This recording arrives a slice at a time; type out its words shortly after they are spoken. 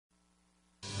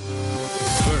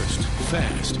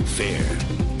Fast, fair.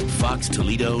 Fox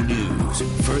Toledo News.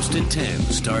 First at 10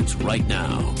 starts right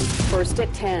now. First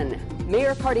at 10.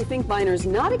 Mayor Carty Finkbeiner's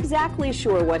not exactly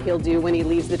sure what he'll do when he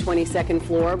leaves the 22nd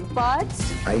floor, but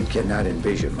I cannot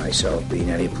envision myself being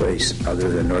any place other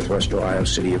than Northwest Ohio,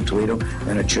 city of Toledo,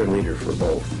 and a cheerleader for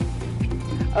both.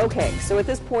 Okay, so at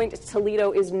this point,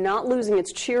 Toledo is not losing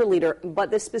its cheerleader,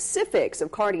 but the specifics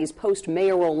of Carty's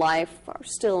post-mayoral life are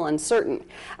still uncertain.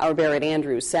 Our Barrett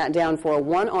Andrews sat down for a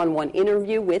one-on-one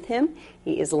interview with him.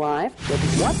 He is live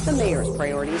with what the mayor's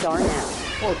priorities are now.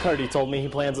 Well, Carty told me he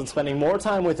plans on spending more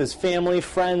time with his family,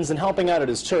 friends, and helping out at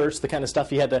his church, the kind of stuff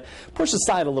he had to push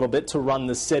aside a little bit to run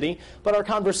the city. But our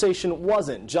conversation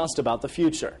wasn't just about the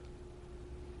future.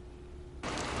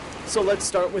 So let's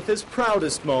start with his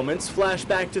proudest moments.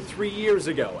 Flashback to 3 years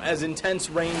ago, as intense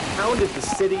rain pounded the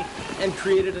city and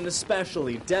created an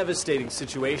especially devastating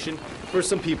situation for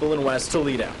some people in West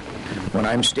Toledo. When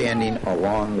I'm standing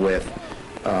along with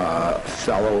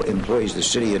fellow employees of the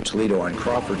city of Toledo on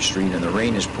Crawford Street and the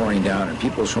rain is pouring down and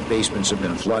people's basements have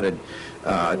been flooded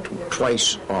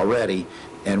twice already,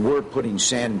 and we're putting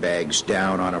sandbags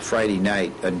down on a Friday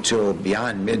night until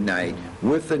beyond midnight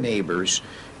with the neighbors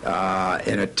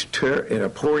in a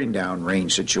pouring down rain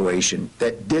situation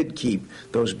that did keep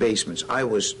those basements, I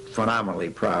was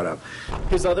phenomenally proud of.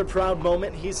 His other proud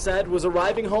moment, he said, was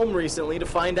arriving home recently to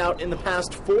find out in the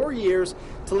past 4 years,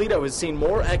 Toledo has seen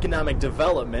more economic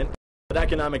development. But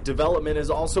economic development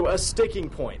is also a sticking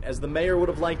point, as the mayor would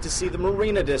have liked to see the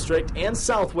Marina District and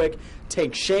Southwick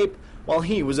take shape while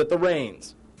he was at the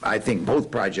reins. I think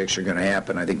both projects are going to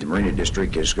happen. I think the Marina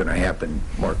District is going to happen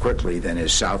more quickly than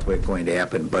is Southwick going to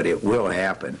happen, but it will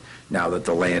happen now that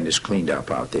the land is cleaned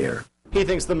up out there. He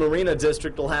thinks the Marina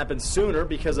District will happen sooner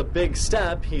because a big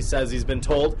step, he says he's been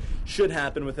told, should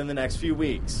happen within the next few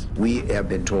weeks. We have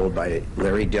been told by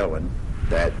Larry Dillon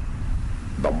that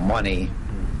the money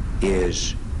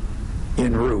is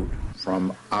en route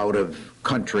from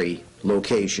out-of-country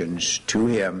locations to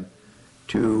him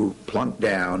to plunk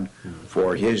down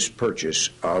for his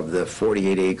purchase of the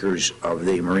 48 acres of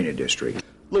the Marina District.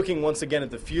 Looking once again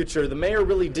at the future, the mayor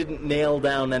really didn't nail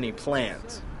down any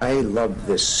plans. I love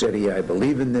this city, I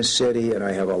believe in this city, and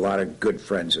I have a lot of good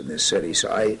friends in this city,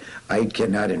 so I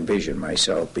cannot envision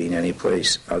myself being any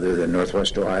place other than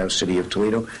Northwest Ohio, city of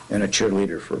Toledo, and a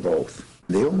cheerleader for both.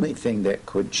 The only thing that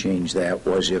could change that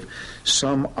was if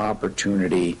some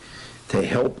opportunity to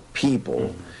help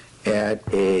people at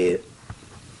a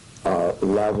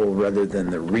level rather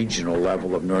than the regional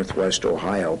level of Northwest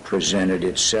Ohio presented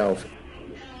itself.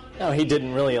 Now, he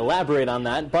didn't really elaborate on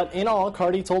that, but in all,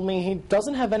 Carty told me he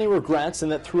doesn't have any regrets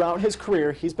and that throughout his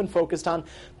career he's been focused on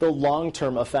the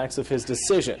long-term effects of his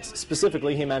decisions.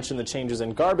 Specifically, he mentioned the changes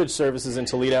in garbage services in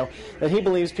Toledo that he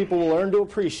believes people will learn to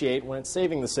appreciate when it's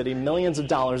saving the city millions of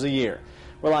dollars a year.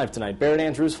 We're live tonight. Barrett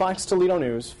Andrews, Fox Toledo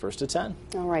News, first at 10.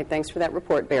 All right, thanks for that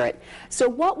report, Barrett. So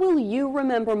what will you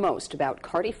remember most about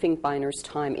Carty Finkbeiner's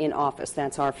time in office?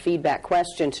 That's our feedback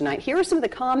question tonight. Here are some of the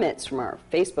comments from our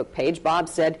Facebook page. Bob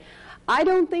said, I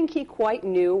don't think he quite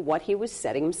knew what he was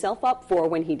setting himself up for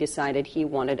when he decided he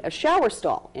wanted a shower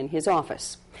stall in his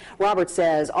office. Robert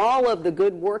says, all of the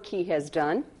good work he has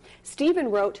done. Stephen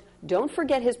wrote, don't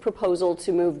forget his proposal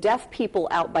to move deaf people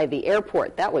out by the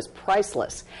airport. That was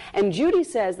priceless. And Judy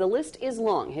says the list is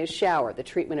long. His shower, the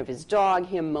treatment of his dog,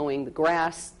 him mowing the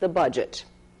grass, the budget.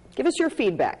 Give us your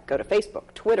feedback. Go to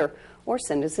Facebook, Twitter, or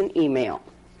send us an email.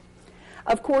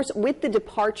 Of course, with the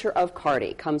departure of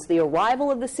Carty comes the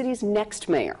arrival of the city's next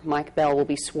mayor. Mike Bell will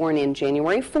be sworn in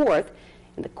January 4th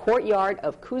in the courtyard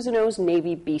of Cousineau's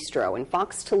Navy Bistro, and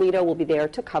Fox Toledo will be there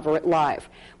to cover it live.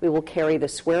 We will carry the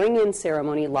swearing-in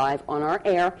ceremony live on our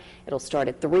air. It'll start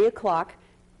at 3 o'clock.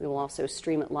 We will also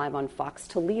stream it live on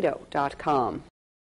foxtoledo.com.